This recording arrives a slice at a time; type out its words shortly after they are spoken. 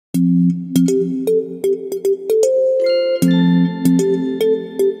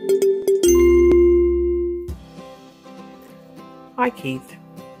Hi, Keith.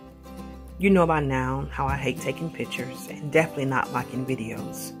 You know by now how I hate taking pictures and definitely not liking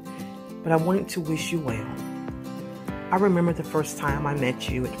videos, but I wanted to wish you well. I remember the first time I met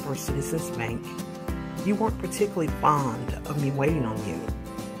you at First Citizens Bank. You weren't particularly fond of me waiting on you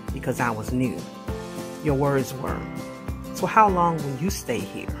because I was new. Your words were, "So how long will you stay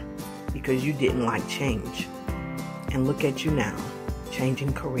here?" Because you didn't like change. And look at you now,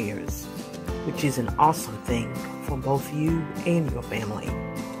 changing careers, which is an awesome thing for both you and your family.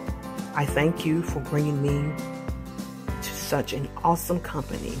 I thank you for bringing me to such an awesome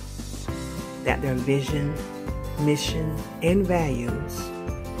company that their vision, mission, and values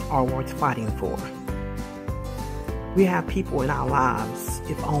are worth fighting for. We have people in our lives,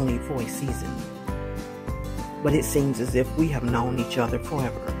 if only for a season, but it seems as if we have known each other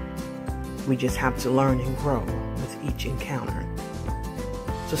forever. We just have to learn and grow with each encounter.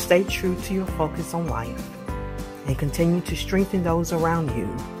 So stay true to your focus on life and continue to strengthen those around you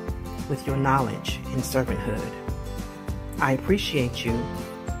with your knowledge and servanthood. I appreciate you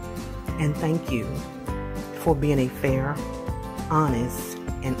and thank you for being a fair, honest,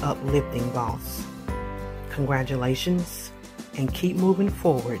 and uplifting boss. Congratulations and keep moving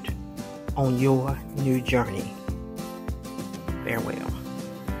forward on your new journey. Farewell.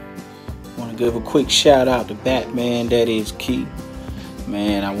 I want to give a quick shout out to Batman, that is Keith.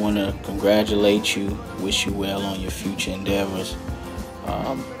 Man, I want to congratulate you, wish you well on your future endeavors.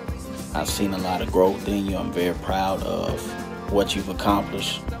 I've seen a lot of growth in you. I'm very proud of what you've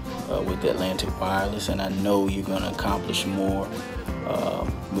accomplished with Atlantic Wireless, and I know you're going to accomplish more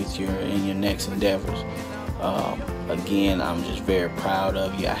in your next endeavors. Again, I'm just very proud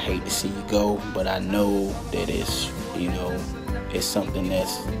of you. I hate to see you go, but I know that it's something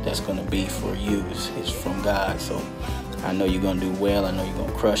that's going to be for you. It's from God, so I know you're going to do well. I know you're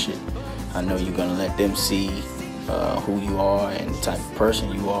going to crush it. I know you're going to let them see who you are and the type of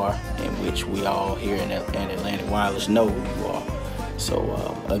person you are, in which we all here in Atlantic Wireless know who you are.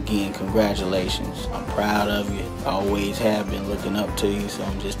 So again, congratulations. I'm proud of you. I always have been looking up to you, so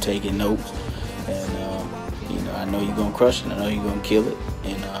I'm just taking notes. And I know you're going to crush it. I know you're going to kill it.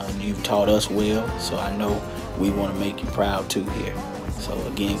 And you've taught us well, so I know we want to make you proud too here. So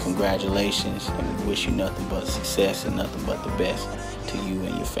again, congratulations, and we wish you nothing but success and nothing but the best to you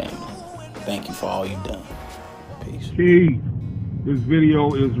and your family. Thank you for all you've done. Peace. Keith, this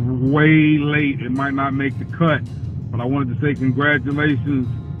video is way late. It might not make the cut, but I wanted to say congratulations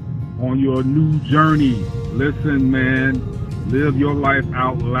on your new journey. Listen, man, live your life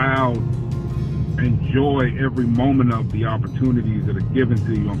out loud. Enjoy every moment of the opportunities that are given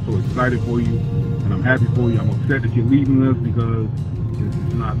to you. I'm so excited for you, and I'm happy for you. I'm upset that you're leaving us because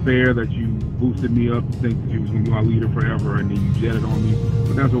it's not fair that you boosted me up to think that you was going to be my leader forever, and then you jetted on me,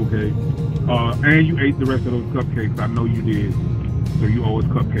 but that's okay. And you ate the rest of those cupcakes. I know you did. So you owe us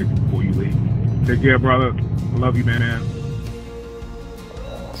cupcakes before you leave. Take care, brother. I love you, man.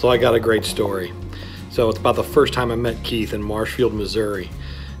 So I got a great story. So it's about the first time I met Keith in Marshfield, Missouri.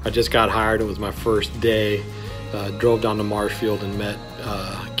 I just got hired. It was my first day. Drove down to Marshfield and met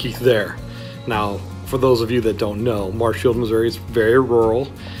Keith there. Now, for those of you that don't know, Marshfield, Missouri is very rural,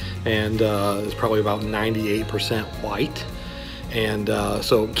 and it's probably about 98% white. And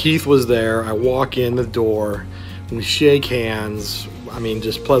so Keith was there. I walk in the door, we shake hands. I mean,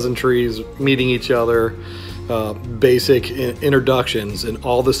 just pleasantries, meeting each other, basic introductions, and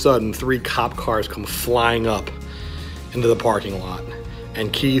all of a sudden 3 cop cars come flying up into the parking lot.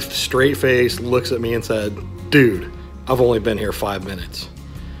 And Keith, straight faced, looks at me and said, "Dude, I've only been here 5 minutes."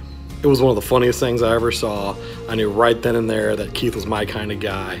 It was one of the funniest things I ever saw. I knew right then and there that Keith was my kind of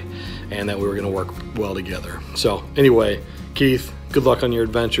guy and that we were gonna work well together. So anyway, Keith, good luck on your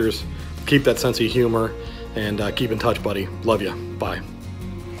adventures. Keep that sense of humor and keep in touch, buddy. Love you. Bye.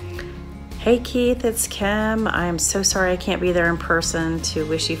 Hey Keith, it's Kim. I'm so sorry I can't be there in person to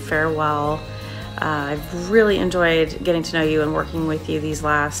wish you farewell. I've really enjoyed getting to know you and working with you these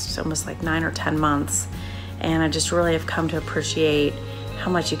last almost like 9 or 10 months. And I just really have come to appreciate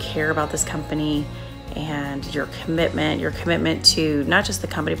how much you care about this company and your commitment to not just the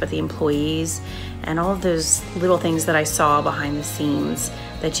company, but the employees and all of those little things that I saw behind the scenes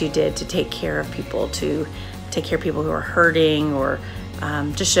that you did to take care of people, who are hurting, or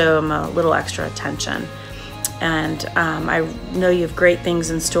just show them a little extra attention. And I know you have great things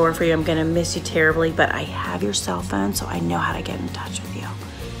in store for you. I'm gonna miss you terribly, but I have your cell phone, so I know how to get in touch with you.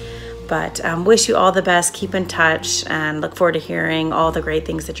 But wish you all the best, keep in touch, and look forward to hearing all the great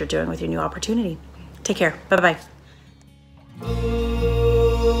things that you're doing with your new opportunity. Take care, bye-bye.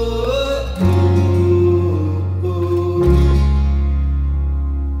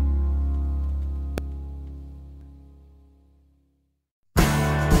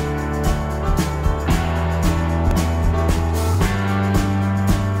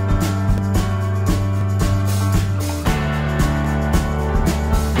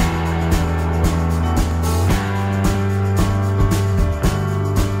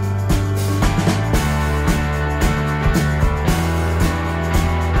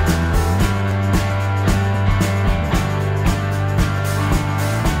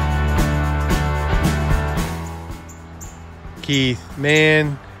 Keith,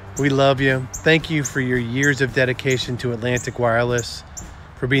 man, we love you. Thank you for your years of dedication to Atlantic Wireless,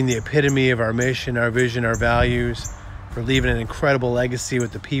 for being the epitome of our mission, our vision, our values, for leaving an incredible legacy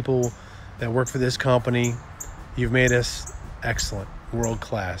with the people that work for this company. You've made us excellent, world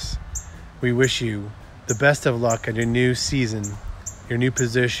class. We wish you the best of luck on your new season, your new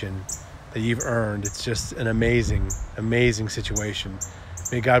position that you've earned. It's just an amazing, amazing situation.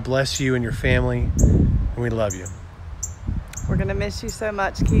 May God bless you and your family, and we love you. We're going to miss you so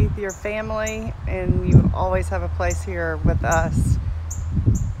much, Keith, your family, and you always have a place here with us.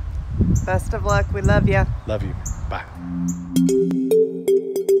 Best of luck. We love you. Love you. Bye.